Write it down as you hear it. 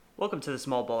Welcome to the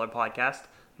Small Baller Podcast.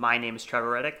 My name is Trevor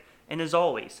Reddick, and as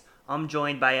always, I'm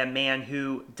joined by a man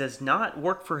who does not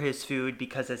work for his food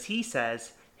because, as he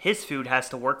says, his food has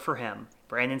to work for him.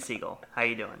 Brandon Siegel, how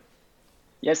you doing?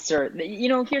 Yes, sir.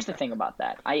 Here's the thing about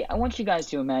that. I want you guys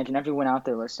to imagine, everyone out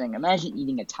there listening, imagine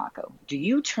eating a taco. Do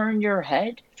you turn your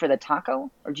head for the taco,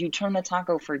 or do you turn the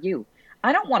taco for you?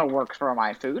 I don't want to work for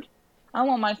my food. I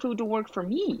want my food to work for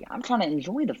me. I'm trying to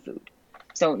enjoy the food.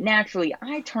 So naturally,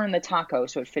 I turn the taco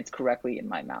so it fits correctly in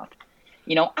my mouth.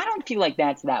 I don't feel like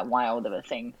that's that wild of a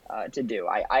thing to do.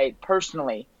 I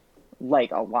personally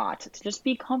like a lot to just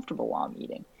be comfortable while I'm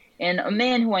eating. And a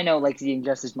man who I know likes eating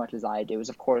just as much as I do is,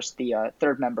 of course, the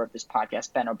third member of this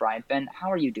podcast, Ben O'Brien. Ben, how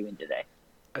are you doing today?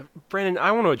 Brandon,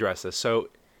 I want to address this. So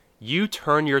you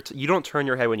don't turn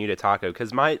your head when you eat a taco,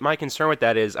 because my concern with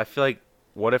that is I feel like,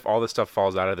 what if all the stuff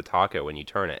falls out of the taco when you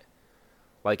turn it?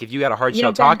 Like, if you got a hard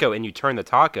shell Ben, taco and you turn the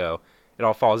taco, it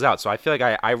all falls out. So I feel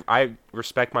like I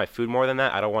respect my food more than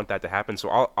that. I don't want that to happen. So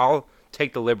I'll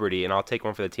take the liberty and I'll take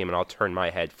one for the team and I'll turn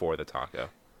my head for the taco.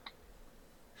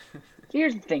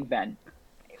 here's the thing, Ben.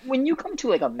 When you come to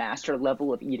like a master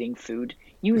level of eating food,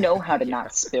 you know how to Yeah.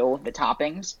 not spill the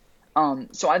toppings.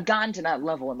 So I've gotten to that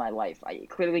level in my life.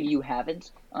 Clearly you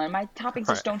haven't. My toppings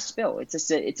All just right. don't spill. It's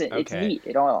Okay. neat.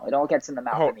 It all gets in the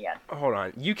mouth in Hold, the end. hold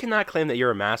on. You cannot claim that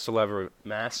you're a master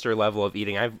level of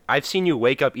eating. I've seen you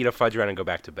wake up, eat a fudge round, and go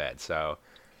back to bed. So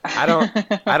I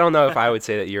don't know if I would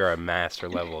say that you're a master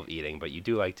level of eating, but you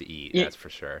do like to eat. you, That's for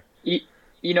sure. you,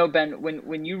 Ben,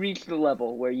 when you reach the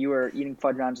level where you are eating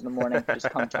fudge rounds in the morning, just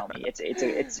come tell me.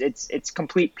 It's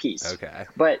complete peace. Okay.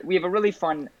 But we have a really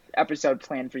fun episode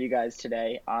planned for you guys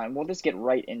today, and we'll just get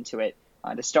right into it.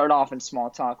 To start off in small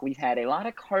talk, we've had a lot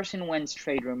of Carson Wentz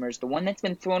trade rumors. The one that's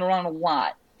been thrown around a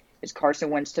lot is Carson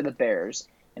Wentz to the Bears.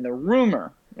 And the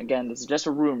rumor, again, this is just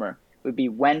a rumor, would be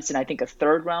Wentz and I think a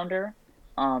third rounder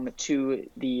to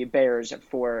the Bears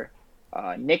for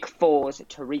Nick Foles,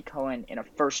 Tariq Cohen, and a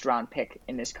first-round pick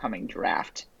in this coming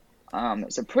draft.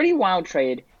 It's a pretty wild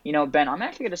trade. Ben, I'm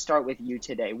actually going to start with you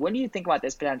today. What do you think about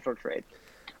this potential trade?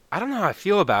 I don't know how I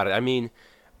feel about it. I mean,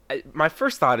 my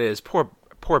first thought is poor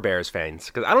Bears fans,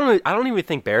 because I don't even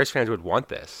think Bears fans would want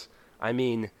this. I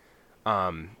mean,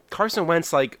 Carson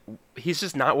Wentz, like, he's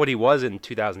just not what he was in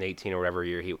 2018 or whatever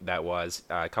year that was,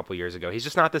 a couple years ago. He's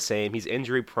just not the same. He's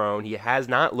injury prone. He has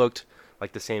not looked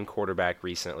like the same quarterback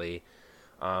recently.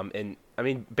 And I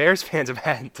mean, Bears fans have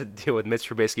had to deal with Mitch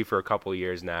Trubisky for a couple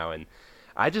years now, and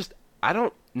I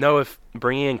don't know if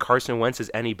bringing in Carson Wentz is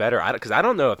any better. Because I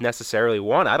don't know if necessarily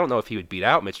I don't know if he would beat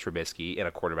out Mitch Trubisky in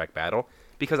a quarterback battle,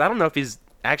 because I don't know if he's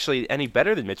actually any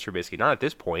better than Mitch Trubisky. Not at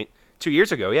this point. 2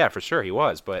 years ago, yeah, for sure he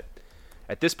was, but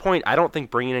at this point, I don't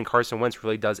think bringing in Carson Wentz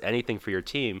really does anything for your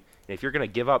team. And if you're going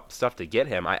to give up stuff to get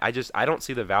him, I don't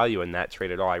see the value in that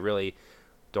trade at all. I really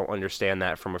don't understand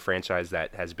that from a franchise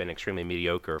that has been extremely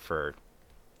mediocre for,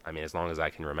 I mean, as long as I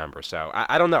can remember. So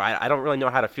I don't know. I don't really know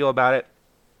how to feel about it.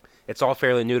 It's all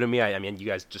fairly new to me. I mean, you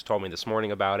guys just told me this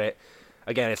morning about it.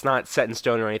 Again, it's not set in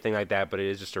stone or anything like that, but it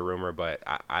is just a rumor. But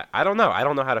I don't know. I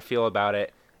don't know how to feel about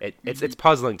it. It's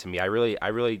puzzling to me. I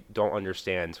really don't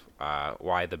understand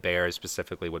why the Bears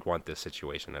specifically would want this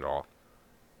situation at all.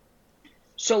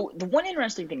 So the one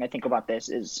interesting thing I think about this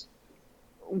is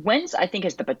Wentz, I think,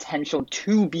 has the potential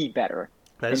to be better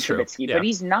That than is true. Trubisky, Yeah. but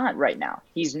he's not right now.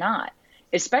 He's not.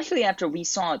 Especially after we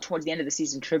saw towards the end of the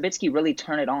season Trubisky really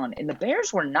turn it on, and the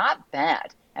Bears were not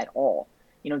bad at all.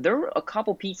 They're a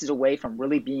couple pieces away from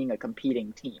really being a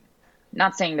competing team.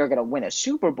 Not saying they're going to win a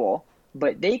Super Bowl,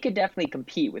 but they could definitely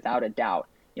compete without a doubt.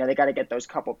 They got to get those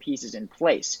couple pieces in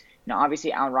place.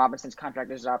 Obviously, Allen Robinson's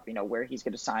contract is up. Where he's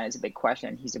going to sign is a big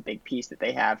question. He's a big piece that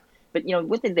they have. But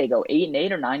what did they go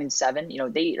 8-8 or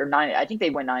 9-7? They or 9. I think they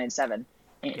went 9-7.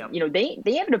 And Yep.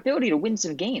 they have an ability to win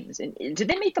some games. And did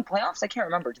they make the playoffs? I can't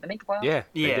remember. Did they make the playoffs? Yeah,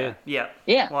 they Yeah, did. yeah.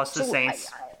 Yeah. Lost the So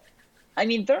Saints. I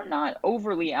mean, they're not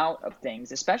overly out of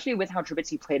things, especially with how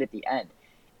Trubisky played at the end.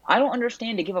 I don't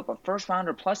understand to give up a first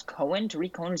rounder plus Cohen.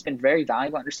 Tariq Cohen has been very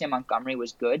valuable. I understand Montgomery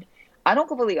was good. I don't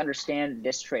completely understand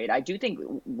this trade. I do think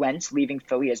Wentz leaving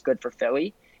Philly is good for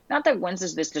Philly. Not that Wentz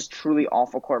is this just truly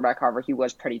awful quarterback. However, he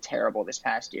was pretty terrible this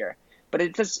past year. But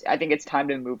I think it's time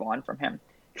to move on from him.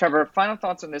 Trevor, final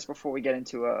thoughts on this before we get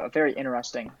into a very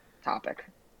interesting topic.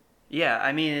 Yeah,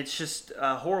 I mean, it's just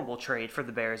a horrible trade for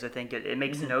the Bears. I think it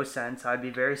makes no sense. I'd be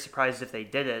very surprised if they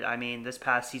did it. I mean, this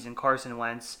past season, Carson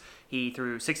Wentz, He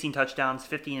threw 16 touchdowns,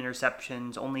 15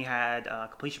 interceptions, only had a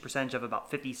completion percentage of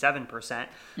about 57%.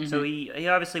 So he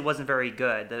obviously wasn't very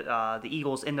good. The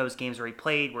Eagles in those games where he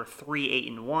played were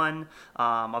 3-8-1.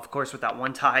 Of course, with that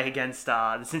one tie against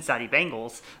the Cincinnati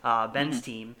Bengals, Ben's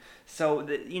team. So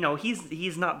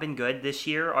he's not been good this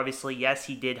year. Obviously, yes,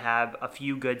 he did have a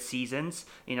few good seasons.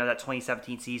 That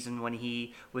 2017 season when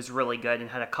he was really good and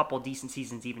had a couple decent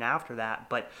seasons even after that.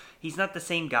 But he's not the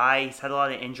same guy. He's had a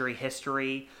lot of injury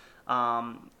history.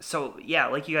 So yeah,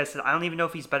 like you guys said, I don't even know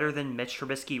if he's better than Mitch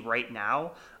Trubisky right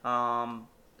now.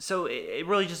 So it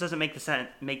really just doesn't make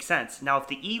sense. Now, if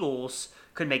the Eagles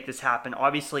could make this happen,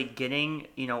 obviously getting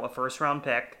a first round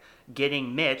pick,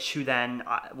 getting Mitch, who then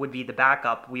would be the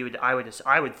backup, I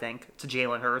would think to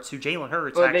Jalen Hurts, who Jalen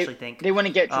Hurts they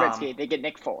wouldn't get Trubisky, they get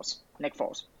Nick Foles.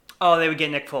 Oh, they would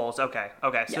get Nick Foles. Okay.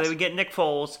 So yes. They would get Nick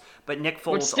Foles, but Nick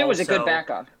Foles which still was a good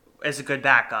backup. As a good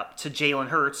backup to Jalen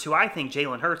Hurts, who I think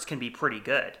Jalen Hurts can be pretty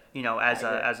good, as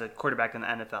a quarterback in the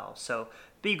NFL. So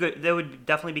be good. That would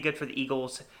definitely be good for the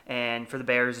Eagles, and for the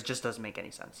Bears, it just doesn't make any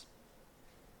sense.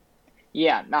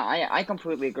 Yeah, no, I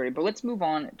completely agree. But let's move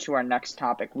on to our next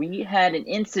topic. We had an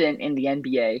incident in the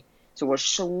NBA, so we're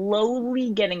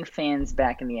slowly getting fans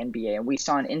back in the NBA, and we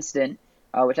saw an incident,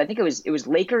 which I think it was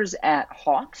Lakers at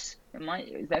Hawks.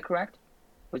 Is that correct?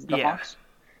 Was it the Hawks?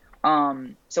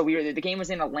 So the game was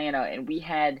in Atlanta, and we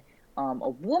had a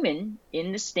woman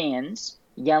in the stands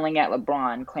yelling at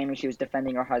LeBron, claiming she was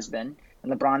defending her husband,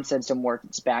 and LeBron said some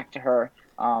words back to her.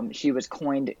 She was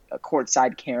coined a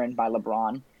courtside Karen by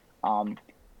LeBron.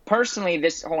 Personally,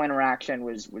 this whole interaction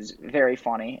was very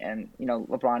funny, and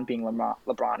LeBron being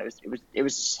LeBron, it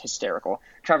was hysterical.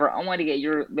 Trevor, I wanted to get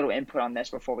your little input on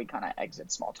this before we kind of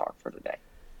exit small talk for today.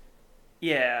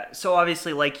 Yeah, so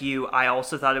obviously, like you, I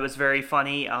also thought it was very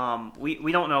funny.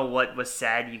 We don't know what was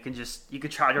said. You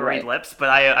could try to read lips, but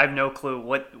I have no clue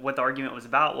what the argument was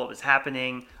about, what was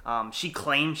happening. She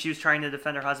claimed she was trying to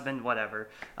defend her husband. Whatever.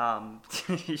 I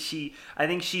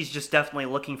think she's just definitely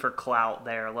looking for clout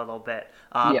there a little bit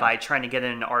by trying to get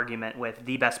in an argument with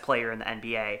the best player in the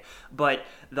NBA. But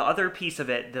the other piece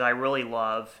of it that I really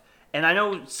love, and I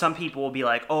know some people will be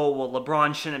like, "Oh, well,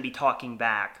 LeBron shouldn't be talking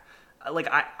back." Like,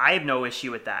 I have no issue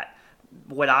with that.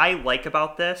 What I like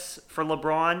about this for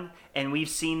LeBron, and we've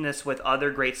seen this with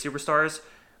other great superstars,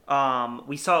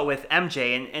 we saw it with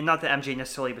MJ, and not that MJ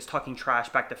necessarily was talking trash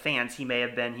back to fans. He may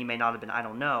have been, he may not have been, I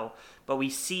don't know. But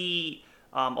we see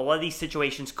a lot of these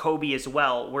situations, Kobe as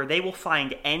well, where they will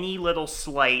find any little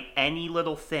slight, any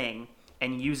little thing,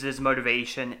 and use it as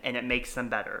motivation, and it makes them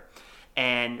better.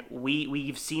 And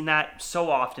we've seen that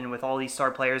so often with all these star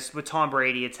players. With Tom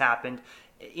Brady, it's happened.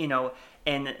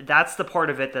 And that's the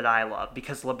part of it that I love,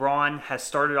 because LeBron has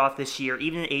started off this year,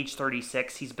 even at age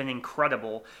 36, he's been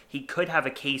incredible. He could have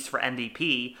a case for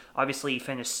MVP. Obviously, he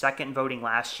finished second voting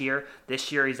last year.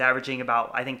 This year, he's averaging about,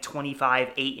 I think, 25,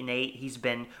 8-8. He's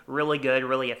been really good,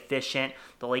 really efficient.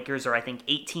 The Lakers are, I think,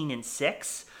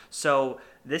 18-6. So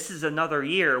this is another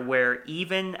year where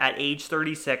even at age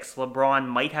 36, LeBron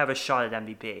might have a shot at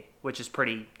MVP, which is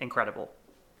pretty incredible.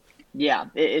 Yeah,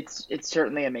 it's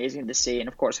certainly amazing to see, and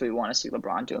of course we want to see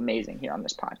LeBron do amazing here on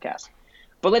this podcast.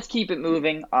 But let's keep it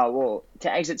moving. To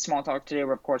exit small talk today,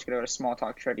 we're of course going to go to small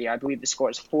talk trivia. I believe the score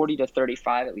is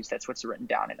 40-35. At least that's what's written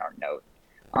down in our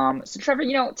note. So Trevor,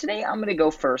 today I'm going to go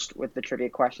first with the trivia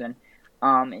question.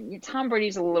 And Tom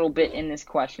Brady's a little bit in this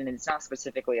question, and it's not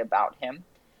specifically about him.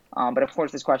 But of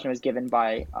course, this question was given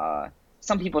by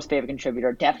some people's favorite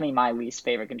contributor, definitely my least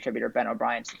favorite contributor, Ben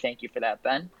O'Brien. So thank you for that,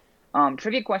 Ben.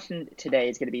 Trivia question today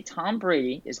is going to be: Tom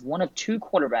Brady is one of two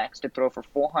quarterbacks to throw for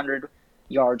 400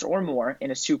 yards or more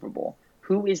in a Super Bowl.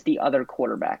 Who is the other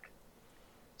quarterback?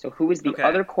 So who is the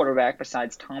other quarterback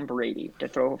besides Tom Brady to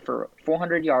throw for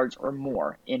 400 yards or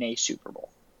more in a Super Bowl?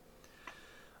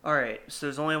 All right, so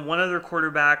there's only one other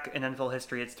quarterback in NFL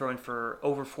history that's thrown for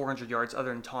over 400 yards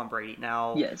other than Tom Brady.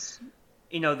 Now, yes,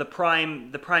 the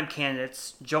prime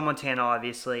candidates, Joe Montana,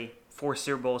 obviously. 4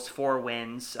 Super Bowls, 4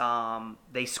 wins.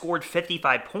 They scored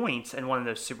 55 points in one of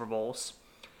those Super Bowls.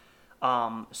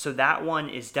 So that one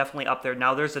is definitely up there.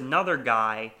 Now, there's another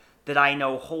guy that I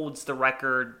know holds the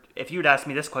record. If you had asked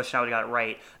me this question, I would have got it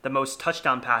right. The most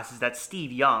touchdown passes, that's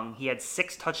Steve Young. He had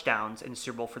 6 touchdowns in the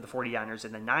Super Bowl for the 49ers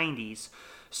in the 90s.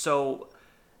 So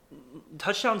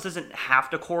touchdowns doesn't have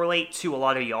to correlate to a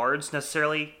lot of yards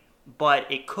necessarily,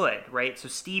 but it could, right? So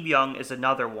Steve Young is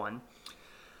another one.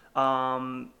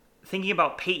 Thinking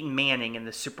about Peyton Manning in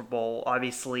the Super Bowl,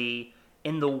 obviously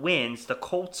in the wins, the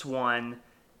Colts won.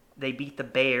 They beat the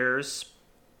Bears,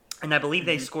 and I believe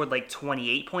they scored like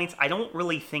 28 points. I don't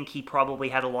really think he probably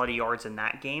had a lot of yards in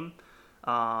that game.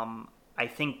 I I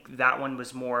think that one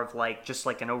was more of like just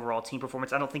like an overall team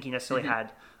performance. I don't think he necessarily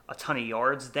had a ton of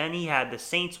yards. Then he had the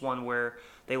Saints one where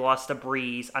they lost to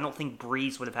Breeze. I don't think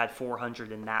Breeze would have had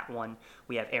 400 in that one.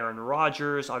 We have Aaron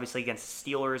Rodgers, obviously against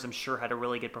the Steelers, I'm sure had a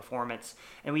really good performance.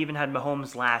 And we even had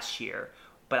Mahomes last year,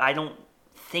 but I don't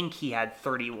think he had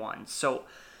 31. So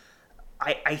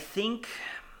I think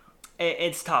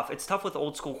it's tough. It's tough with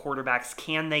old school quarterbacks.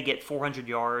 Can they get 400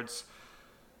 yards?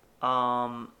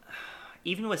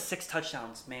 Even with 6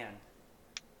 touchdowns, man.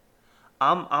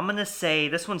 I'm gonna say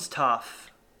this one's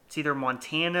tough. It's either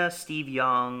Montana, Steve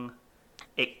Young.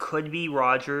 It could be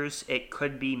Rodgers. It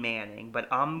could be Manning. But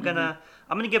I'm gonna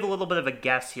give a little bit of a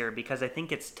guess here because I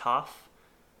think it's tough.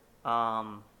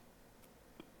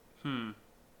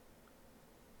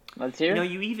 Let's hear it.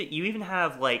 You even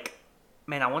have like,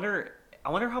 man, I wonder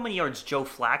how many yards Joe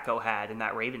Flacco had in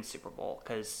that Ravens Super Bowl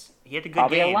because he had a good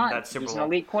Probably game a lot. that Super He's Bowl. an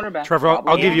elite quarterback. Trevor,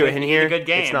 I'll give you a hint He had here. a good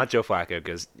game. It's not Joe Flacco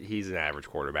because he's an average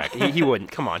quarterback. He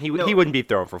wouldn't. Come on, he wouldn't be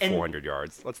throwing for 400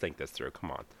 yards. Let's think this through.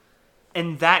 Come on.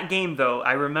 In that game, though,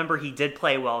 I remember he did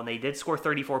play well, and they did score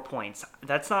 34 points.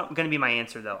 That's not going to be my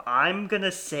answer, though. I'm going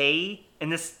to say,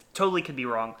 and this totally could be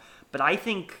wrong, but I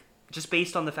think just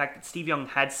based on the fact that Steve Young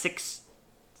had 6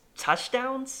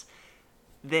 touchdowns,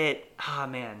 that,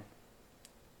 man.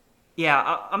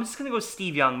 Yeah, I'm just going to go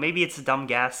Steve Young. Maybe it's a dumb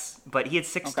guess, but he had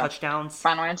 6 touchdowns.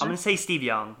 Final answer? I'm going to say Steve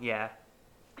Young, yeah.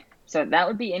 So that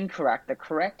would be incorrect. The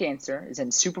correct answer is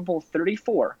in Super Bowl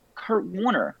 34, Kurt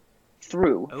Warner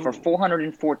threw for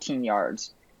 414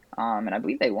 yards. And I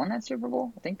believe they won that Super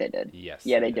Bowl. I think they did. Yes.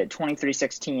 Yeah, they did.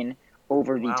 23-16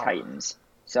 over the Titans.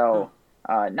 So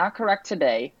not correct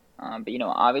today. But,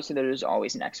 obviously there's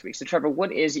always next week. So, Trevor,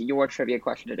 what is your trivia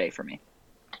question today for me?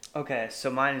 Okay,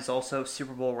 so mine is also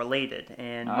Super Bowl related.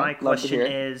 And All my right, love to question hear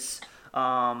it. is,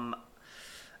 now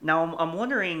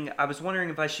I was wondering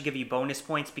if I should give you bonus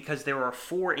points because there are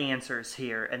 4 answers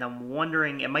here. And I'm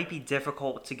wondering, it might be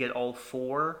difficult to get all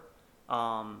 4.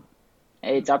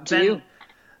 Hey, it's up to Ben, you.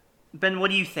 Ben,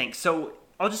 what do you think? So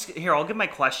I'll give my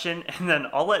question, and then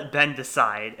I'll let Ben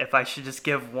decide if I should just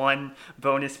give one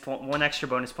extra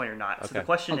bonus point or not. So the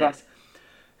question is,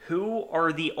 who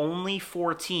are the only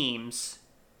 4 teams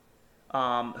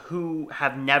who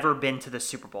have never been to the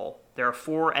Super Bowl? There are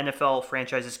 4 NFL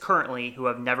franchises currently who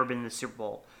have never been to the Super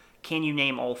Bowl. Can you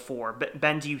name all 4?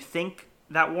 Ben, do you think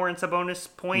that warrants a bonus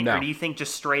point, No. or do you think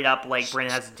just straight up like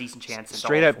Brandon has a decent chance?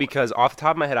 Straight up, because off the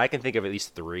top of my head, I can think of at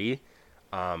least 3.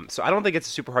 So I don't think it's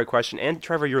a super hard question. And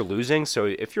Trevor, you're losing, so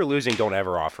if you're losing, don't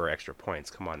ever offer extra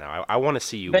points. Come on now, I want to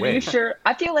see you But win. are you sure?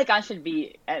 I feel like I should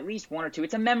be at least 1 or 2.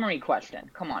 It's a memory question.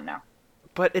 Come on now.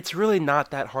 But it's really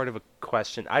not that hard of a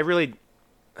question. I really,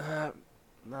 I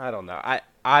don't know.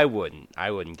 I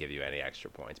wouldn't give you any extra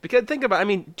points because think about. I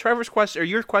mean, Trevor's question or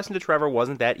your question to Trevor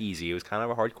wasn't that easy. It was kind of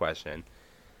a hard question.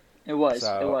 It was.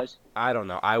 So, It was. I don't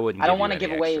know. I wouldn't. I don't want wanna to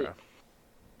give away- Extra.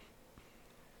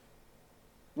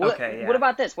 Okay, yeah. What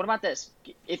about this? What about this?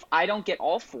 If I don't get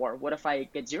all 4, what if I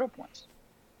get 0 points?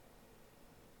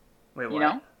 Wait,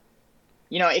 what?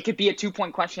 You know, it could be a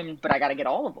 2-point question, but I got to get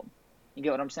all of them. You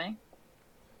get what I'm saying?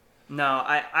 No,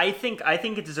 I think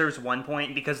it deserves 1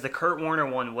 point because the Kurt Warner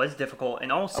one was difficult,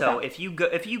 and also Okay. if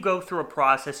you go through a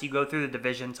process, you go through the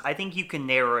divisions, I think you can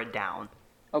narrow it down.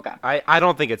 Okay. I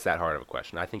don't think it's that hard of a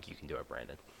question. I think you can do it,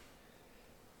 Brandon.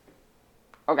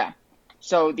 Okay.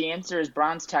 So the answer is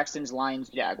Browns, Texans, Lions,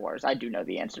 Jaguars. I do know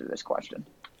the answer to this question.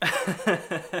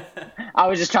 I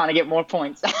was just trying to get more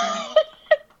points.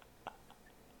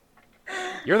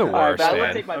 You're the All right, worst, but I will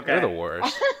man. take my Okay. You're the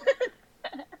worst.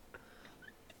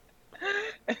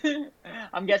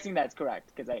 I'm guessing that's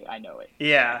correct because I know it.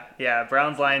 Yeah,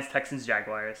 Browns, Lions, Texans,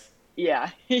 Jaguars.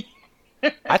 Yeah.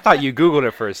 I thought you Googled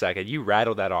it for a second. You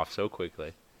rattled that off so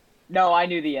quickly. No, I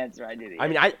knew the answer. I mean,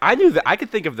 I knew that I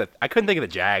couldn't think of the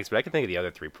Jags, but I could think of the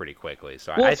other 3 pretty quickly.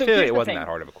 So Well, I so feel here's it the wasn't thing. that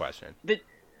hard of a question.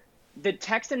 The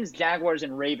Texans, Jaguars,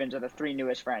 and Ravens are the 3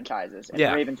 newest franchises, and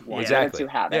Yeah, the Ravens won. exactly. The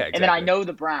other 2 haven't. Yeah, And then I exactly. know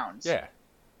the Browns. Yeah.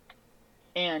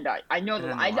 And I know And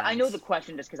then the I know Lions. the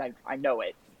question just because I know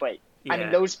it. But I mean,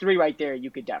 Yeah. those 3 right there,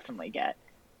 you could definitely get.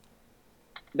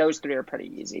 Those 3 are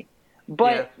pretty easy.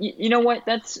 But you know what?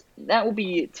 That will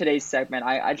be today's segment.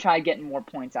 I tried getting more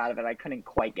points out of it. I couldn't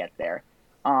quite get there.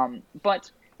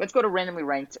 But let's go to Randomly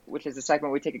Ranked, which is a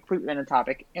segment where we take a completely random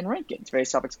topic and rank it. It's very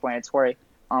self-explanatory.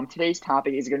 Today's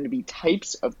topic is going to be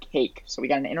types of cake. So we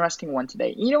got an interesting one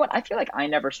today. You know what? I feel like I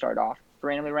never start off for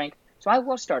Randomly Ranked, so I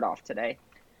will start off today.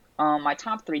 My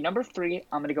top 3. Number 3,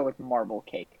 I'm going to go with marble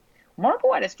cake.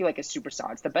 Marble, I just feel like is super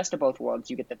solid. It's the best of both worlds.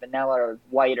 You get the vanilla or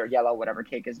white or yellow, whatever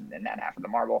cake is in that half of the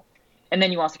marble. And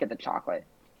then you also get the chocolate.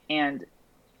 And,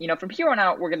 from here on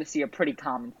out, we're going to see a pretty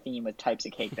common theme with types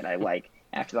of cake that I like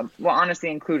after them. Well,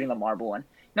 honestly, including the marble one.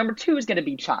 Number 2 is going to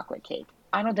be chocolate cake.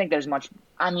 I don't think there's much.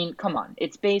 I mean, come on.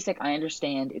 It's basic. I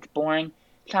understand. It's boring.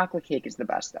 Chocolate cake is the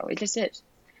best, though. It just is.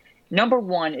 Number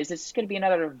 1 is this is going to be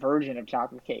another version of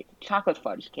chocolate cake. Chocolate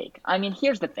fudge cake. I mean,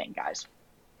 here's the thing, guys.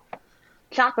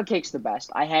 Chocolate cake's the best.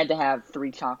 I had to have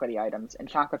 3 chocolatey items, and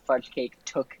chocolate fudge cake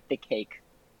took the cake.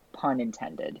 Pun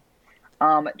intended.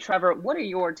 Trevor, what are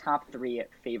your top 3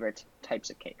 favorite types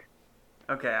of cake?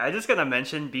 Okay, I just gotta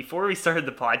mention, before we started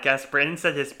the podcast, Brandon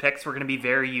said his picks were gonna be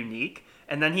very unique,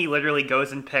 and then he literally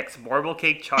goes and picks marble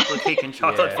cake, chocolate cake, and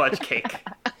chocolate fudge cake.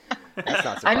 That's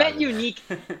not surprising. I meant unique.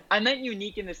 I meant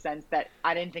unique in the sense that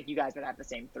I didn't think you guys would have the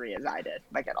same 3 as I did,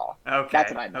 like at all. Okay.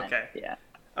 That's what I meant. Okay. Yeah.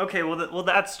 Okay, well,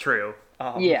 that's true.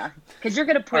 Yeah, because you're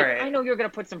gonna put. Right. I know you're gonna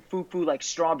put some foo like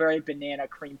strawberry banana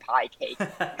cream pie cake,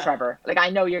 Trevor. Like I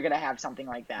know you're gonna have something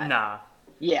like that. Nah.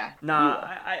 Yeah. Nah.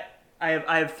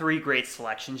 I have 3 great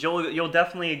selections. You'll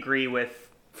definitely agree with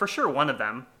for sure one of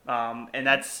them. And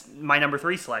that's my number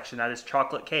 3 selection. That is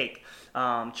chocolate cake.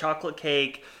 Chocolate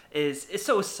cake is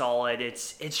so solid.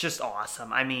 It's just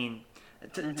awesome. I mean,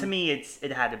 to me,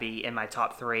 it had to be in my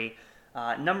top 3.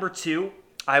 Number 2,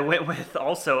 I went with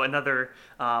also another.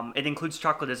 It includes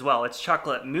chocolate as well. It's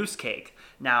chocolate mousse cake.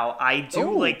 Now I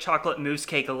do like chocolate mousse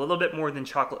cake a little bit more than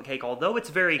chocolate cake, although it's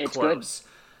very close.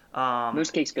 Good.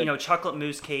 Mousse cake's good. Chocolate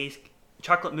mousse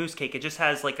cake. It just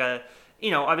has like a.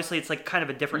 Obviously it's like kind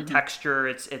of a different texture.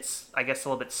 It's I guess a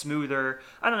little bit smoother.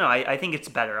 I don't know. I think it's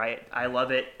better. I love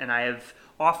it, and I have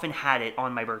often had it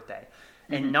on my birthday.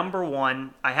 And number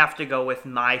 1, I have to go with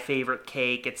my favorite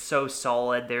cake. It's so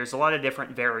solid. There's a lot of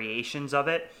different variations of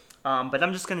it, but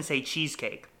I'm just gonna say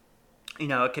cheesecake.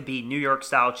 It could be New York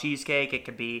style cheesecake. It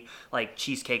could be like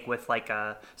cheesecake with like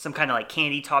some kind of like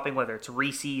candy topping, whether it's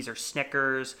Reese's or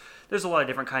Snickers. There's a lot of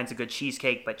different kinds of good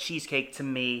cheesecake, but cheesecake to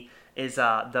me is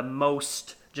the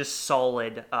most just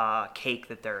solid cake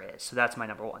that there is. So that's my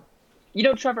number 1.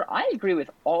 Trevor, I agree with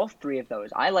all 3 of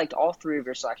those. I liked all 3 of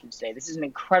your selections today. This is an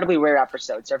incredibly rare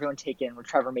episode, so everyone take in where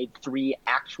Trevor made 3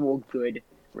 actual good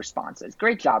responses.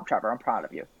 Great job, Trevor. I'm proud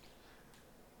of you.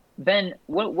 Ben,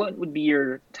 what would be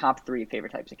your top 3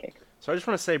 favorite types of cake? So I just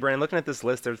want to say, Brandon, looking at this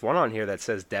list, there's one on here that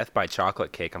says death by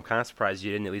chocolate cake. I'm kind of surprised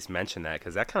you didn't at least mention that,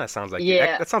 because that kind of sounds like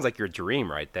that sounds like your dream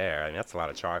right there. I mean, that's a lot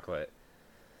of chocolate.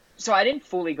 So I didn't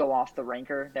fully go off the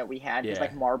ranker that we had because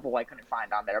like marble I couldn't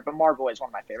find on there, but marble is one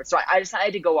of my favorites. So I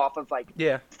decided to go off of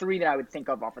 3 that I would think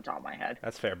of off the top of my head.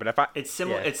 That's fair, but it's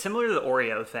similar. It's similar to the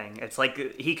Oreo thing. It's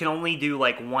like he can only do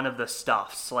like one of the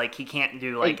stuffs. Like he can't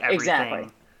do like everything. Exactly.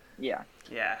 Yeah.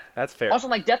 Yeah. That's fair. Also,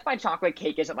 like death by chocolate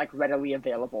cake isn't like readily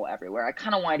available everywhere. I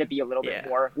kind of wanted to be a little bit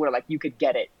more where like you could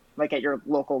get it like at your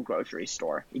local grocery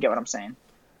store. You get what I'm saying?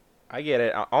 I get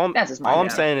it. All I'm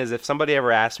saying is if somebody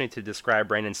ever asked me to describe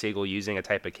Brandon Siegel using a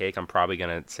type of cake, I'm probably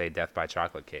going to say death by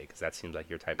chocolate cake because that seems like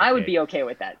your type of cake. I would be okay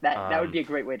with that. That would be a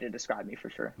great way to describe me for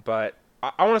sure. But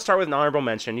I want to start with an honorable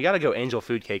mention. You got to go angel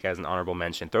food cake as an honorable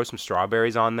mention. Throw some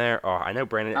strawberries on there. Oh, I know,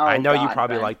 Brandon. I know you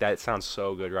probably like that. It sounds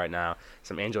so good right now.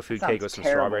 Some angel food cake with some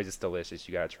strawberries. It's delicious.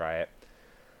 You got to try it.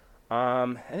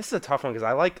 And this is a tough one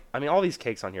because all these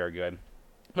cakes on here are good.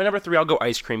 My number 3, I'll go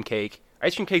ice cream cake.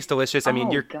 Ice cream cake's delicious. I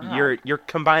mean, you're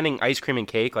combining ice cream and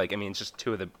cake. Like, I mean, it's just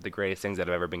 2 of the greatest things that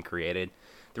have ever been created.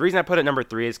 The reason I put it number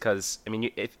 3 is because, I mean,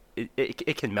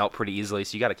 it can melt pretty easily,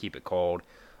 so you got to keep it cold.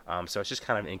 So it's just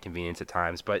kind of an inconvenience at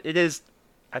times. But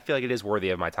I feel like it is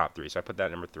worthy of my top 3, so I put that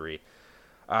at number 3.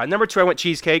 Number 2, I went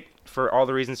cheesecake for all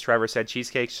the reasons Trevor said.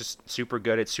 Cheesecake's just super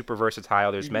good. It's super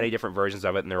versatile. There's many different versions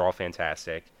of it, and they're all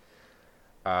fantastic.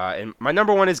 And my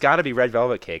number 1 has got to be red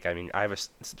velvet cake. I mean, I have a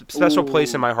special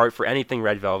place in my heart for anything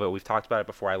red velvet. We've talked about it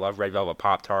before. I love red velvet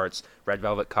Pop-Tarts, red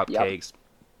velvet cupcakes.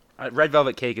 Yep. Red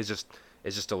velvet cake is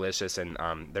just delicious, and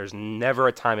there's never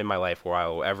a time in my life where I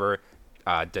will ever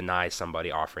deny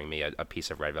somebody offering me a piece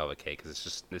of red velvet cake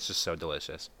because it's just so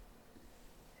delicious.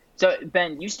 So,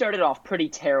 Ben, you started off pretty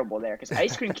terrible there because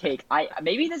ice cream cake,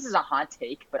 maybe this is a hot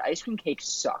take, but ice cream cake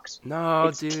sucks. No,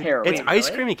 it's dude. Terrible. It's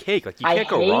ice creamy cake. Like, you can't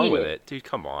go wrong with it. Dude,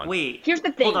 come on. Wait. Here's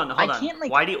the thing. Hold on. I can't,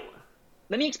 like... Why do you...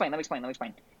 Let me explain.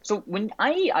 So, when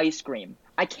I eat ice cream,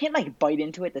 I can't, like, bite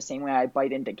into it the same way I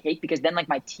bite into cake because then, like,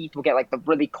 my teeth will get, like, the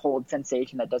really cold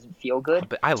sensation that doesn't feel good.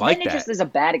 But I like that. It just is a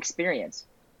bad experience.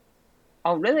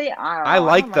 Oh, really? I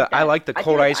like the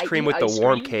cold ice cream with the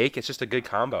warm cake. It's just a good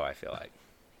combo, I feel like.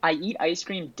 I eat ice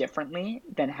cream differently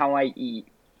than how I eat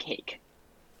cake,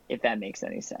 if that makes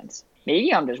any sense.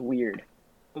 Maybe I'm just weird.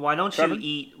 Why don't you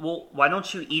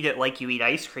eat it like you eat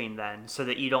ice cream then, so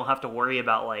that you don't have to worry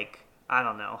about like I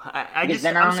don't know.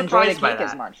 Then I don't enjoy the cake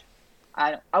as much.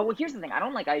 well, here's the thing. I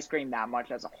don't like ice cream that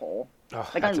much as a whole. Oh,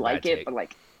 Like, I that's a bad like it, take. but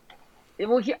like,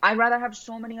 I'd rather have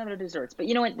so many other desserts. But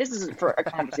you know what? This is for a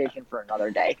conversation for another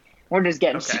day. We're just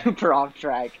getting Okay. super off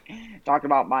track, talking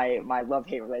about my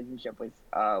love-hate relationship with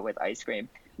ice cream.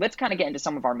 Let's kind of get into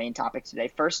some of our main topics today.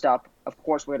 First up, of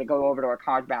course, we're going to go over to our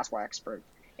college basketball expert.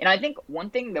 And I think one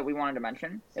thing that we wanted to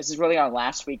mention, this is really our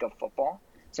last week of football.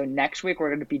 So next week, we're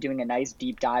going to be doing a nice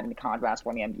deep dive into college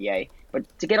basketball and the NBA.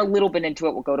 But to get a little bit into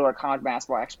it, we'll go to our college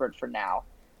basketball expert for now,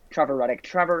 Trevor Reddick.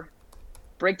 Trevor,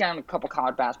 break down a couple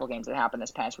college basketball games that happened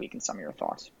this past week and some of your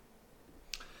thoughts.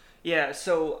 Yeah,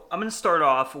 so I'm going to start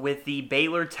off with the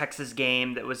Baylor-Texas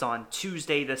game that was on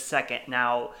Tuesday the 2nd.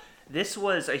 Now, this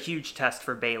was a huge test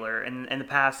for Baylor. In the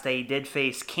past, they did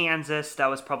face Kansas. That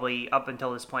was probably, up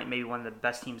until this point, maybe one of the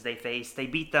best teams they faced. They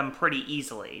beat them pretty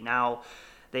easily. Now,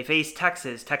 they faced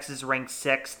Texas. Texas ranked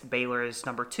 6th. Baylor is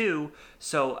number 2.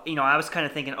 So, I was kind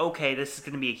of thinking, okay, this is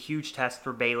going to be a huge test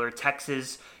for Baylor.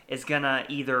 Texas is going to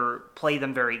either play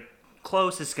them very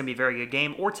close, this is going to be a very good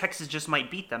game, or Texas just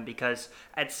might beat them, because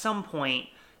at some point,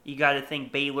 you got to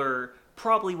think Baylor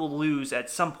probably will lose at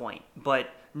some point. But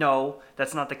no,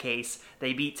 that's not the case.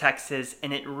 They beat Texas,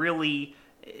 and it really,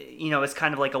 it's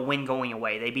kind of like a win going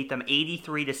away. They beat them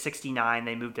 83-69.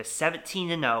 They moved to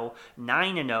 17-0,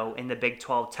 9-0 in the Big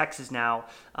 12. Texas now,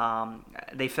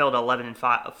 they fell to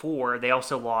 11-4. They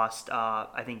also lost,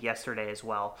 I think, yesterday as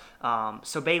well.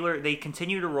 So Baylor, they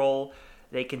continue to roll.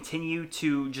 They continue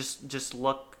to just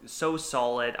look so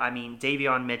solid. I mean,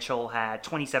 Davion Mitchell had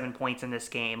 27 points in this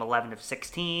game, 11 of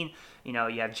 16. You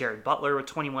have Jared Butler with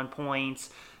 21 points.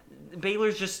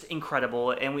 Baylor's just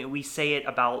incredible, and we say it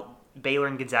about Baylor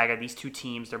and Gonzaga, these two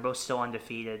teams. They're both still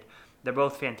undefeated. They're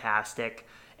both fantastic,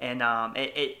 and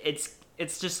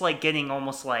it's just like getting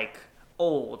almost like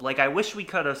old. Like, I wish we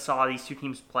could have saw these two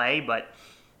teams play, but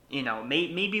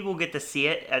maybe we'll get to see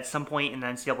it at some point in the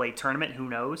NCAA tournament. Who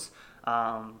knows?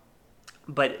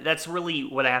 But that's really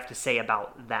what I have to say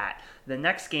about that. The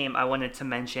next game I wanted to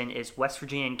mention is West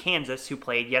Virginia and Kansas, who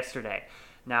played yesterday.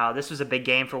 Now, this was a big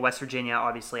game for West Virginia.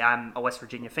 Obviously, I'm a West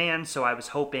Virginia fan, so I was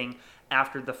hoping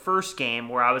after the first game,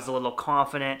 where I was a little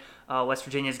confident West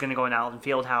Virginia is going to go in Allen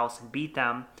Fieldhouse and beat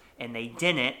them, and they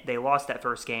didn't. They lost that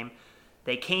first game.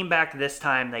 They came back this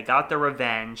time. They got their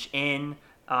revenge in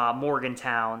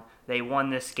Morgantown. They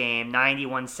won this game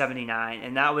 91-79,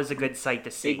 and that was a good sight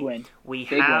to see. Big win. We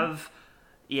Big have,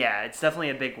 yeah, it's definitely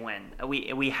a big win.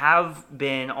 We have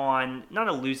been on not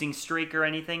a losing streak or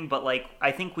anything, but like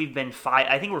I think we're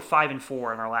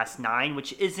 5-4 in our last 9,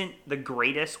 which isn't the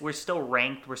greatest. We're still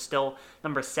ranked. We're still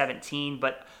number 17,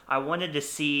 but I wanted to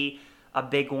see a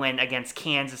big win against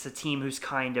Kansas, a team who's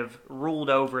kind of ruled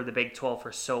over the Big 12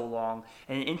 for so long.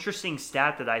 And an interesting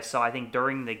stat that I saw, I think,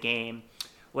 during the game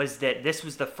was that this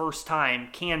was the first time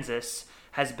Kansas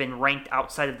has been ranked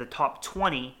outside of the top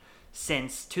 20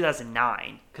 since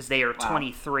 2009, because they are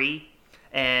 23,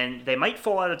 and they might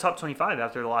fall out of the top 25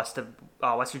 after the loss to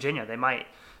West Virginia. They might.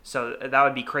 So that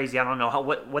would be crazy. I don't know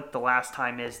what the last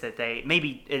time is that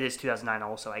maybe it is 2009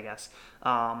 also, I guess.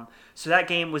 So that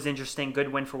game was interesting.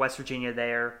 Good win for West Virginia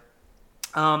there.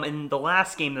 And the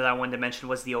last game that I wanted to mention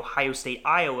was the Ohio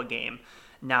State-Iowa game.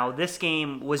 Now, this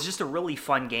game was just a really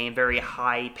fun game, very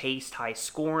high-paced,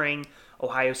 high-scoring.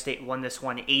 Ohio State won this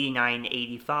one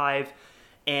 89-85.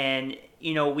 And,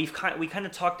 we kind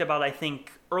of talked about, I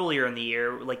think, earlier in the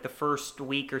year, like the first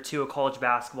week or two of college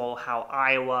basketball, how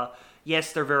Iowa,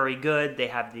 yes, they're very good. They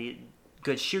have the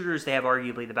good shooters. They have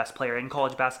arguably the best player in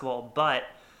college basketball, but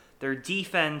their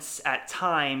defense at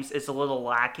times is a little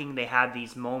lacking. They have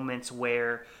these moments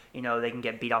where they can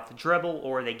get beat off the dribble,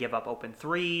 or they give up open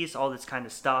threes, all this kind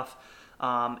of stuff.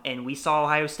 And we saw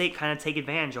Ohio State kind of take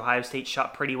advantage. Ohio State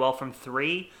shot pretty well from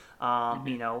 3.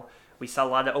 We saw a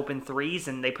lot of open threes,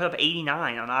 and they put up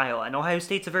 89 on Iowa. And Ohio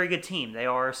State's a very good team. They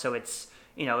are, so it's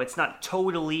not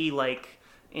totally like,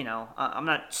 I'm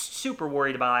not super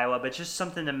worried about Iowa, but just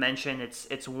something to mention.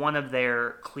 It's one of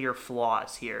their clear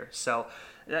flaws here. So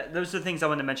those are the things I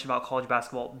wanted to mention about college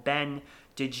basketball. Ben,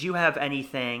 did you have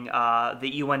anything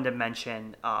that you wanted to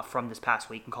mention from this past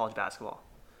week in college basketball?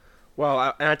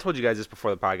 Well, and I told you guys this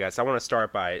before the podcast. I want to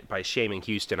start by shaming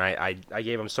Houston. I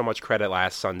gave them so much credit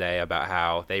last Sunday about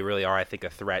how they really are, I think, a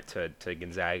threat to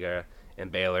Gonzaga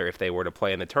and Baylor if they were to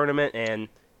play in the tournament. And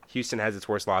Houston has its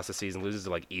worst loss this season, loses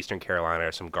to like Eastern Carolina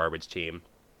or some garbage team.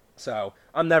 So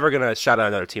I'm never going to shout out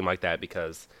another team like that,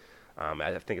 because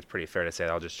I think it's pretty fair to say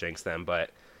that I'll just jinx them.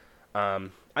 But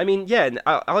I mean, yeah,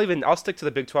 I'll stick to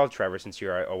the Big 12, Trevor, since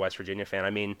you're a West Virginia fan. I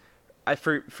mean,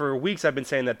 for weeks I've been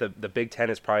saying that the Big 10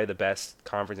 is probably the best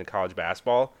conference in college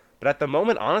basketball, but at the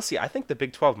moment, honestly, I think the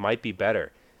Big 12 might be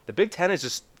better. the Big Ten is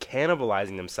just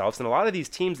cannibalizing themselves, and a lot of these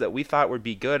teams that we thought would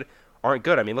be good aren't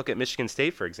good. I mean, look at Michigan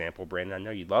State, for example, Brandon. I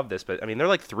know you love this, but I mean, they're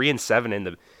like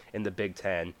 3-7 in the Big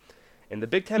Ten. In the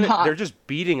Big Ten, they're just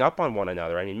beating up on one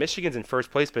another. I mean, Michigan's in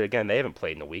first place, but again, they haven't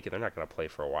played in a week, and they're not going to play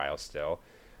for a while still.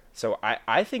 So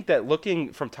I think that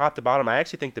looking from top to bottom, I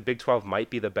actually think the Big 12 might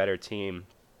be the better team.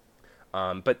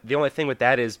 But the only thing with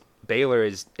that is Baylor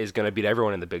is going to beat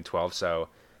everyone in the Big 12. So,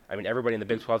 I mean, everybody in the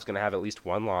Big 12 is going to have at least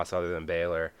one loss other than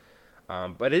Baylor.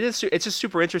 But it's just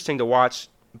super interesting to watch.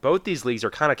 Both these leagues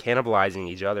are kind of cannibalizing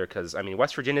each other because, I mean,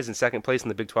 West Virginia's in second place in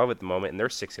the Big 12 at the moment, and they're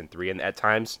 6-3. And at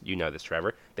times, you know this,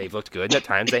 Trevor, they've looked good, and at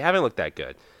times they haven't looked that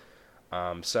good.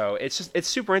 So it's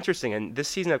super interesting. And this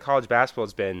season of college basketball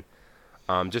has been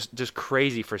just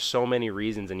crazy for so many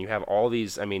reasons. And you have all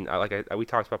these, I mean, we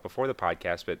talked about before the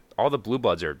podcast, but all the blue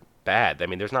bloods are bad. I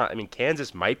mean,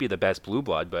 Kansas might be the best blue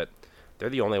blood, but they're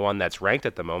the only one that's ranked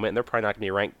at the moment, and they're probably not going to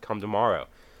be ranked come tomorrow.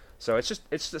 So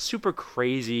it's a super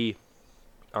crazy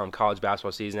college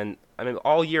basketball season. And I mean,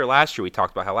 all year last year we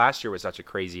talked about how last year was such a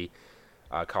crazy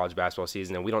college basketball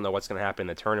season, and we don't know what's going to happen in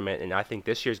the tournament. And I think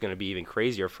this year is going to be even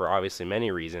crazier for obviously many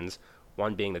reasons.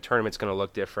 One being the tournament's going to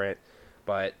look different.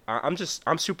 But I'm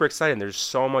super excited. There's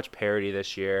so much parity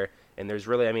this year, and there's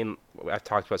really, I mean, I've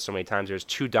talked about so many times. There's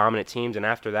two dominant teams, and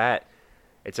after that,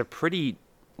 it's a pretty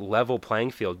level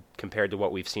playing field compared to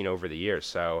what we've seen over the years.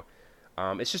 So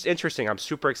it's just interesting. I'm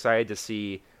super excited to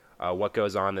see what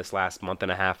goes on this last month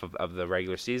and a half of the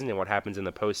regular season and what happens in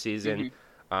the postseason.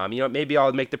 Mm-hmm. Maybe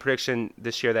I'll make the prediction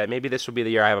this year that maybe this will be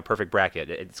the year I have a perfect bracket.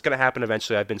 It's going to happen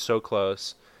eventually. I've been so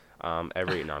close. No,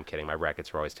 I'm kidding. My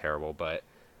brackets are always terrible, but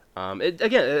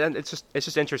it's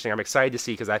just interesting. I'm excited to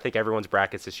see because I think everyone's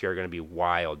brackets this year are going to be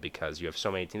wild because you have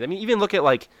so many teams. I mean, even look at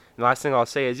the last thing I'll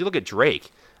say is you look at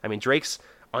Drake. I mean, Drake's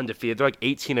undefeated. They're like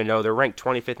 18-0. They're ranked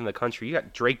 25th in the country. You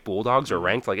got Drake Bulldogs are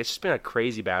ranked. It's just been a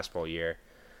crazy basketball year.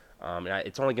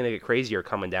 It's only going to get crazier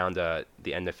coming down to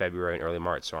the end of February and early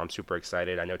March. So I'm super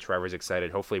excited. I know Trevor's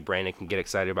excited. Hopefully Brandon can get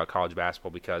excited about college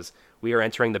basketball because we are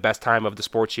entering the best time of the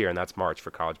sports year, and that's March for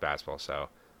college basketball. So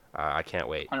I can't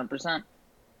wait. 100%.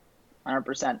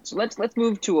 So let's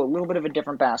move to a little bit of a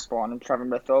different basketball, and Trevor, I'm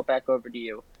going to throw it back over to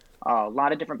you. A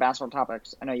lot of different basketball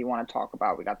topics I know you want to talk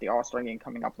about. We got the All-Star game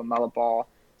coming up, LaMelo Ball,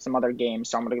 some other games.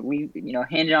 So I'm going to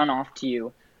hand it on off to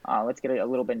you. Let's get a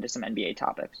little bit into some NBA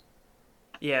topics.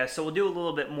 Yeah, so we'll do a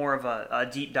little bit more of a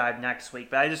deep dive next week.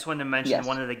 But I just wanted to mention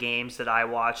one of the games that I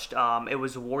watched. It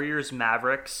was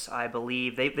Warriors-Mavericks, I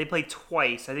believe. They played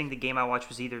twice. I think the game I watched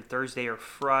was either Thursday or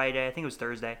Friday. I think it was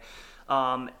Thursday.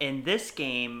 And this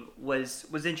game was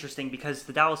interesting because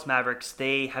the Dallas Mavericks,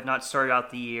 they have not started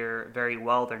out the year very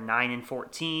well. They're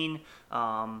 9-14.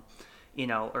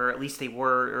 Or at least they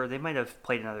were, or they might have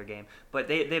played another game. But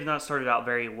they've not started out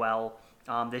very well.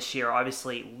 This year,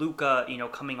 obviously, Luka,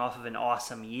 coming off of an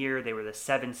awesome year. They were the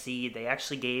 7 seed. They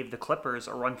actually gave the Clippers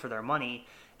a run for their money.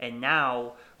 And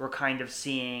now we're kind of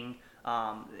seeing,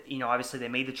 obviously they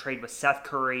made the trade with Seth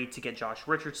Curry to get Josh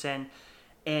Richardson.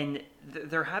 And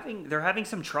they're having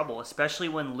some trouble, especially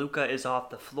when Luka is off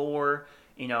the floor.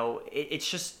 It's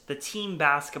just the team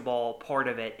basketball part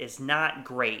of it is not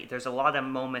great. There's a lot of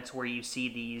moments where you see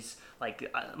these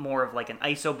more of an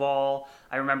iso ball.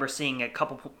 I remember seeing a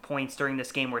couple points during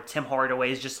this game where Tim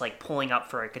Hardaway is just pulling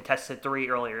up for a contested 3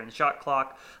 earlier in the shot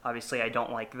clock. Obviously, I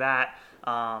don't like that.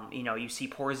 You see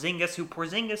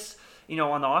Porzingis,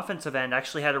 on the offensive end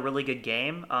actually had a really good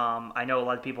game. I know a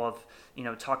lot of people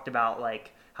have talked about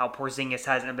how Porzingis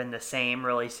hasn't been the same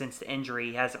really since the injury.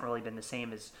 He hasn't really been the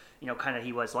same as kind of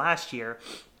he was last year.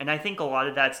 And I think a lot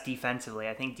of that's defensively.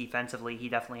 I think defensively he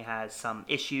definitely has some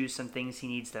issues, some things he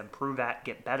needs to improve at,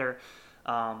 get better.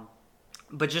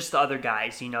 But just the other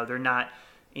guys, they're not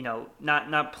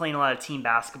playing a lot of team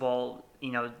basketball.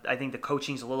 I think the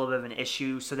coaching's a little bit of an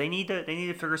issue, so they need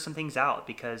to figure some things out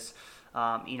because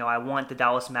I want the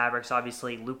Dallas Mavericks,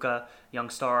 obviously Luka, young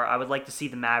star. I would like to see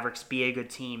the Mavericks be a good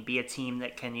team, be a team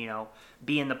that can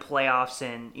be in the playoffs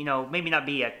and maybe not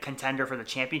be a contender for the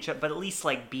championship, but at least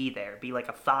be there, be a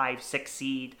 5-6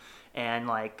 seed and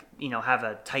have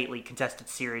a tightly contested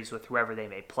series with whoever they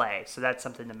may play. So that's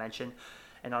something to mention.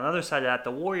 And on the other side of that,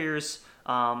 the Warriors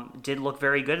did look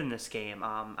very good in this game.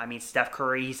 Steph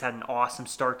Curry, he's had an awesome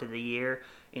start to the year.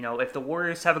 If the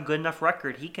Warriors have a good enough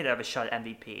record, he could have a shot at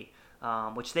MVP,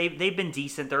 which they've been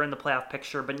decent. They're in the playoff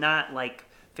picture, but not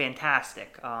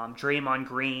fantastic. Draymond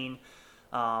Green,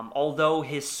 although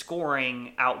his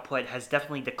scoring output has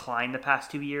definitely declined the past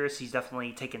 2 years, he's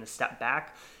definitely taken a step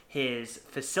back. His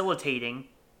facilitating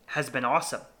has been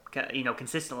awesome.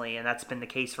 Consistently, and that's been the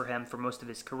case for him for most of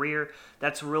his career.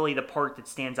 That's really the part that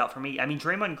stands out for me.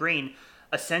 Draymond Green,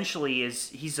 essentially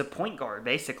he's a point guard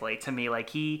basically to me. Like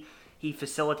he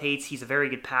facilitates. He's a very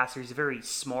good passer. He's very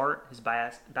smart. His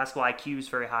basketball IQ is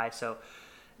very high. So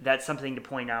that's something to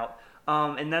point out.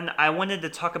 And then I wanted to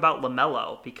talk about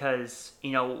LaMelo because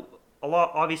a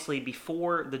lot obviously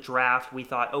before the draft we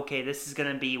thought, okay, this is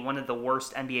going to be one of the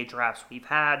worst NBA drafts we've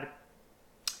had.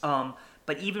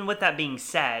 But even with that being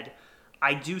said,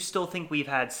 I do still think we've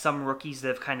had some rookies that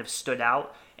have kind of stood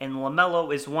out, and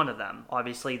LaMelo is one of them,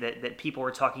 obviously, that people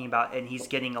were talking about, and he's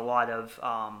getting a lot of,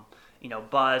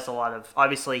 buzz,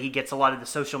 obviously he gets a lot of the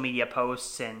social media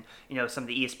posts and, some of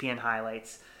the ESPN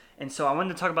highlights. And so I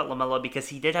wanted to talk about LaMelo because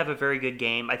he did have a very good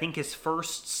game. I think his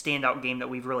first standout game that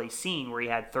we've really seen where he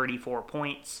had 34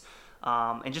 points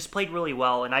and just played really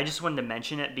well, and I just wanted to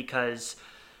mention it because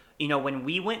when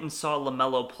we went and saw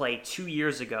LaMelo play 2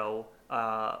 years ago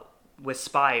with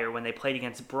Spire when they played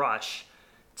against Brush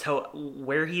to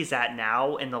where he's at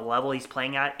now and the level he's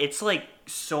playing at, it's like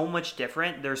so much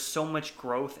different. There's so much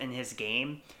growth in his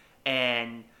game,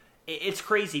 and it's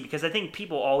crazy because I think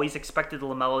people always expected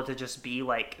LaMelo to just be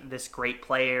like this great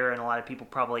player, and a lot of people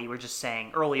probably were just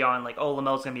saying early on like, oh,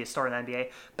 LaMelo's going to be a star in the NBA,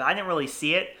 but I didn't really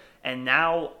see it, and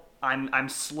now I'm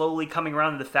slowly coming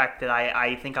around to the fact that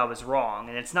I think I was wrong.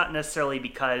 And it's not necessarily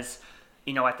because,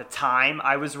 at the time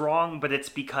I was wrong, but it's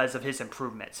because of his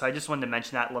improvement. So I just wanted to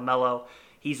mention that LaMelo,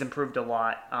 he's improved a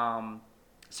lot.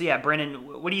 So yeah,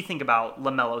 Brandon, what do you think about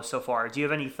LaMelo so far? Do you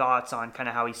have any thoughts on kind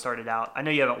of how he started out? I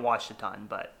know you haven't watched a ton,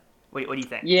 but what do you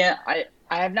think? Yeah, I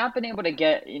have not been able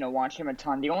to watch him a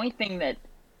ton. The only thing that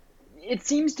it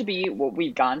seems to be what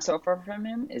we've gotten so far from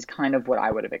him is kind of what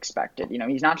I would have expected.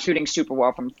 He's not shooting super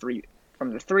well from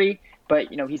the three, but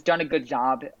he's done a good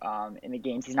job in the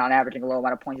games. He's not averaging a low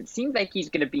amount of points. It seems like he's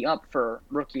going to be up for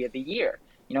Rookie of the Year.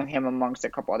 Him amongst a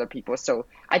couple other people. So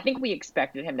I think we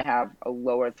expected him to have a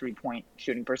lower 3-point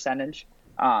shooting percentage,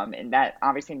 and that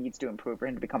obviously needs to improve for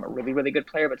him to become a really, really good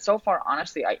player. But so far,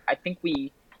 honestly, I think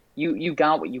you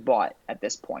got what you bought at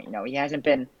this point. He hasn't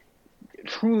been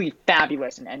truly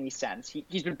fabulous in any sense.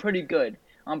 He's been pretty good,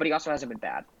 but he also hasn't been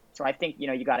bad. So I think,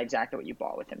 you got exactly what you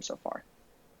bought with him so far.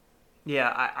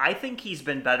 Yeah, I think he's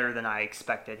been better than I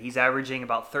expected. He's averaging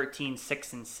about 13,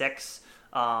 6, and 6.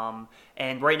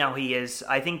 And right now he is,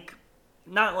 I think,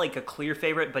 not like a clear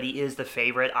favorite, but he is the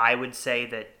favorite. I would say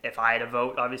that if I had a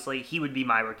vote, obviously, he would be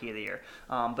my Rookie of the Year.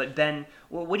 But Ben,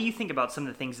 what do you think about some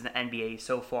of the things in the NBA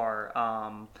so far?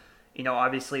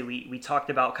 Obviously we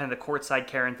talked about kind of the courtside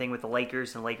Karen thing with the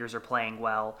Lakers, and the Lakers are playing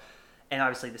well. And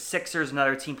obviously the Sixers,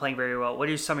 another team playing very well. What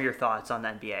are some of your thoughts on the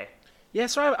NBA? Yeah,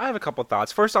 so I have a couple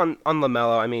thoughts. First on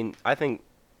LaMelo, I mean, I think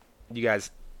you guys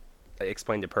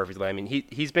explained it perfectly. I mean,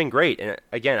 he's been great. And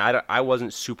again, I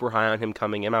wasn't super high on him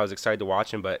coming in. I was excited to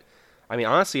watch him, but I mean,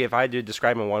 honestly, if I had to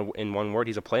describe him in one word,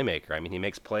 he's a playmaker. I mean, he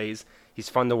makes plays. He's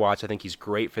fun to watch. I think he's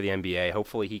great for the NBA.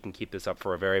 Hopefully he can keep this up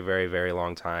for a very, very, very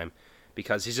long time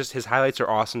because his highlights are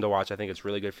awesome to watch. I think it's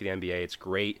really good for the NBA. It's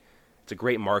great. It's a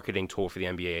great marketing tool for the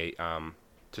NBA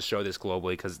to show this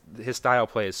globally because his style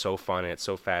play is so fun and it's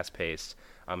so fast-paced.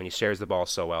 And he shares the ball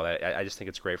so well. I just think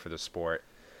it's great for the sport.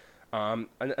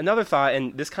 Another thought,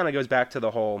 and this kind of goes back to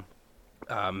the whole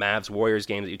Mavs-Warriors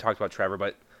game that you talked about, Trevor,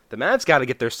 but the Mavs got to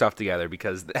get their stuff together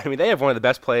because, I mean, they have one of the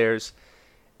best players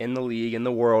in the league, in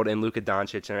the world, in Luka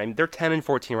Doncic. And I mean, they're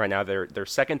 10-14 right now. They're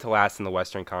second to last in the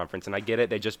Western Conference, and I get it.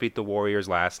 They just beat the Warriors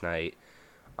last night,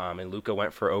 and Luka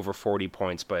went for over 40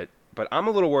 points. But I'm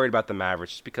a little worried about the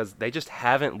Mavericks just because they just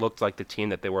haven't looked like the team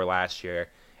that they were last year.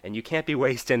 And you can't be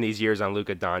wasting these years on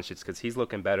Luka Doncic because he's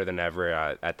looking better than ever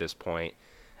at this point.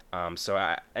 So,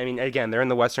 I mean, again, they're in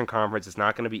the Western Conference. It's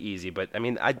not going to be easy. But, I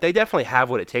mean, they definitely have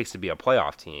what it takes to be a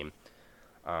playoff team.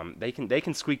 They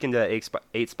can squeak into the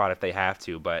eight spot if they have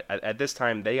to. But at this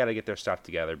time, they got to get their stuff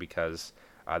together because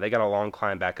they got a long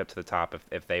climb back up to the top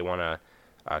if they want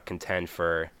to contend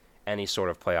for any sort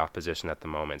of playoff position at the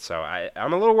moment. So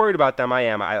I'm a little worried about them. I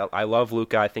am. I love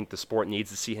Luka. I think the sport needs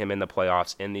to see him in the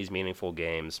playoffs in these meaningful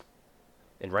games.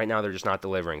 And right now they're just not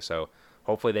delivering. So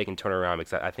hopefully they can turn around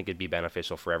because I think it'd be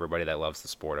beneficial for everybody that loves the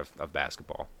sport of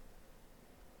basketball.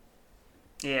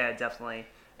 Yeah, definitely.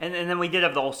 And then we did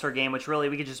have the All-Star game, which really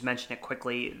we could just mention it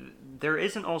quickly. There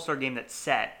is an All-Star game that's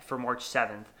set for March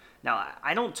 7th. Now,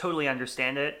 I don't totally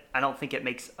understand it. I don't think it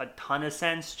makes a ton of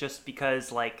sense just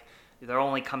because, like, they're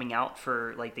only coming out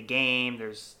for, like, the game.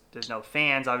 There's no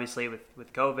fans, obviously,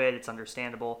 with COVID. It's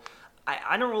understandable.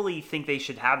 I don't really think they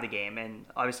should have the game. And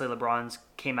obviously LeBron's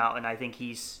came out, and I think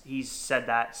he's said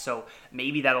that. So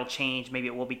maybe that'll change. Maybe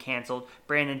it will be canceled.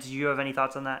 Brandon, do you have any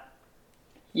thoughts on that?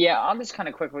 Yeah, I'll just kind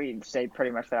of quickly say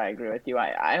pretty much that I agree with you.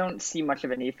 I don't see much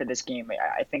of a need for this game.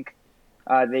 I think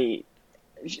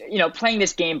playing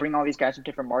this game, bring all these guys from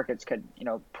different markets could,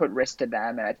 put risk to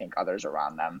them and I think others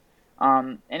around them.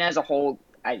 And as a whole,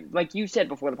 like you said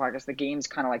before the podcast, the game's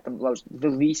kind of like the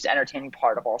least entertaining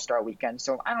part of All-Star Weekend.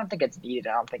 So I don't think it's needed.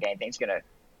 I don't think anything's gonna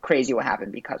crazy will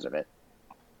happen because of it.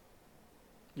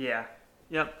 Yeah.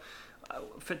 Yep.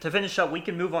 To finish up, we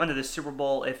can move on to the Super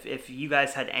Bowl if you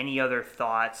guys had any other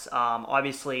thoughts.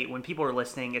 Obviously, when people are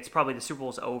listening, it's probably the Super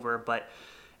Bowl's over, but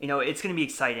it's going to be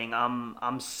exciting.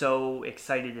 I'm so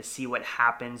excited to see what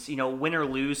happens. Win or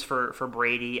lose for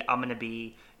Brady, I'm going to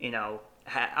be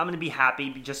I'm going to be happy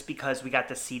just because we got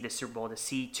to see the Super Bowl, to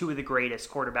see two of the greatest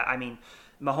quarterbacks. I mean,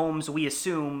 Mahomes, we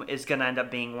assume, is going to end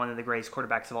up being one of the greatest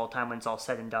quarterbacks of all time when it's all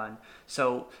said and done.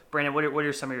 So, Brandon, what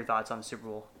are some of your thoughts on the Super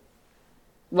Bowl?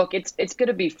 Look, it's going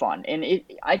to be fun, and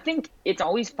I think it's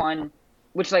always fun.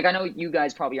 Which, I know you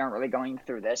guys probably aren't really going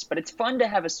through this, but it's fun to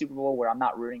have a Super Bowl where I'm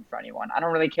not rooting for anyone. I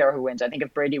don't really care who wins. I think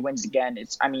if Brady wins again,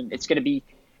 it's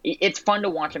fun to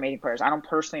watch amazing players. I don't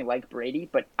personally like Brady,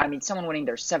 but someone winning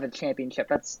their 7th championship,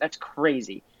 that's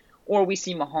crazy. Or we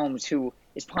see Mahomes, who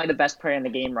is probably the best player in the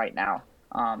game right now,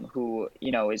 who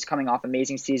is coming off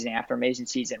amazing season after amazing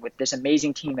season with this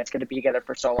amazing team that's going to be together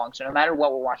for so long. So no matter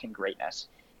what, we're watching greatness,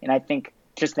 and I think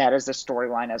just that as the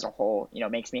storyline as a whole,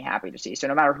 makes me happy to see. So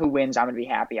no matter who wins, I'm going to be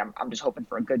happy. I'm just hoping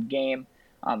for a good game,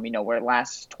 where it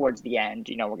lasts towards the end.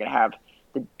 We're going to have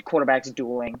the quarterbacks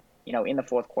dueling, in the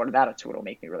fourth quarter. That's what will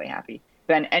make me really happy.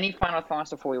 Ben, any final thoughts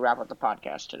before we wrap up the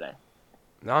podcast today?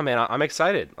 No, man, I'm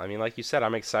excited. Like you said,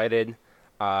 I'm excited.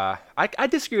 I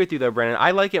disagree with you though, Brandon.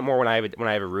 I like it more when I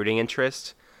have a rooting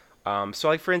interest.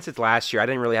 So for instance, last year I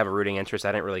didn't really have a rooting interest.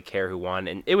 I didn't really care who won,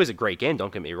 and it was a great game.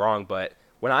 Don't get me wrong, but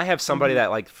when I have somebody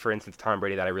that, for instance, Tom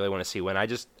Brady, that I really want to see win, I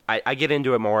get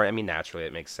into it more. Naturally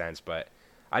it makes sense, but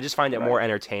I just find it more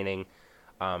entertaining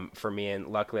for me. And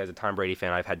luckily, as a Tom Brady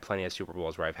fan, I've had plenty of Super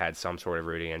Bowls where I've had some sort of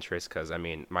rooting interest because,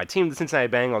 my team, the Cincinnati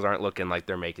Bengals, aren't looking like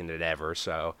they're making it ever.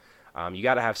 So you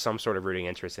got to have some sort of rooting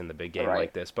interest in the big game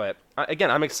like this. But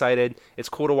again, I'm excited. It's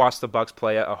cool to watch the Bucs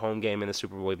play a home game in the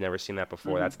Super Bowl. We've never seen that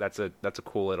before. That's a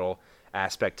cool little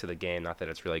aspect to the game. Not that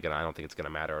it's really I don't think it's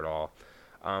gonna matter at all.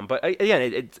 But again,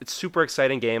 it's super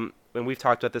exciting game, and we've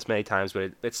talked about this many times,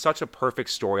 but it's such a perfect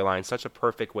storyline, such a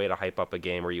perfect way to hype up a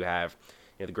game where you have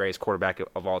the greatest quarterback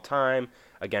of all time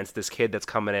against this kid that's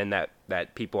coming in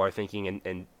that people are thinking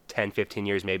in 10, 15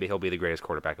 years, maybe he'll be the greatest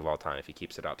quarterback of all time if he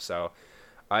keeps it up. So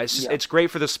it's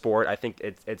great for the sport. I think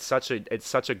it's such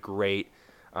a great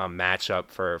matchup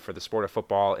for the sport of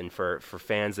football and for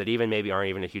fans that even maybe aren't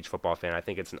even a huge football fan. I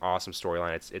think it's an awesome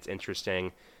storyline. It's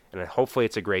interesting. And hopefully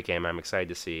it's a great game. I'm excited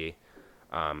to see.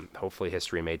 Hopefully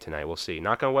history made tonight. We'll see.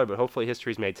 Knock on wood, but hopefully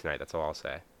history's made tonight. That's all I'll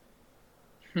say.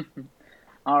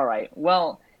 All right.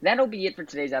 Well, that'll be it for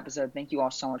today's episode. Thank you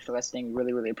all so much for listening. We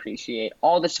really, really appreciate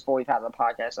all the support we've had on the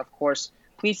podcast. Of course,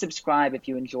 please subscribe if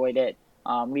you enjoyed it.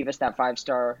 Leave us that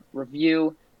 5-star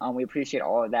review. We appreciate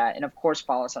all of that. And, of course,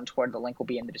 follow us on Twitter. The link will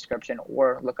be in the description.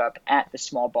 Or look up at The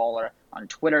Small Baller on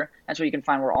Twitter. That's where you can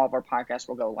find where all of our podcasts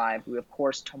will go live. We, of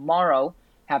course, tomorrow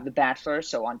have The Bachelor.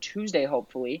 So on Tuesday,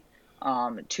 hopefully,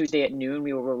 Tuesday at noon,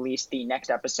 we will release the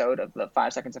next episode of the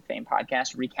 5 Seconds of Fame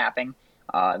podcast, recapping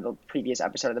the previous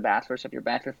episode of The Bachelor. So if you're a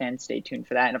Bachelor fan, stay tuned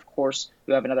for that. And, of course,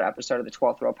 we have another episode of the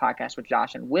 12th Row podcast with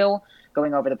Josh and Will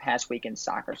going over the past week in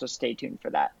soccer. So stay tuned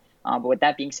for that. But with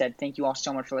that being said, thank you all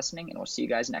so much for listening, and we'll see you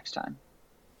guys next time.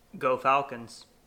 Go Falcons.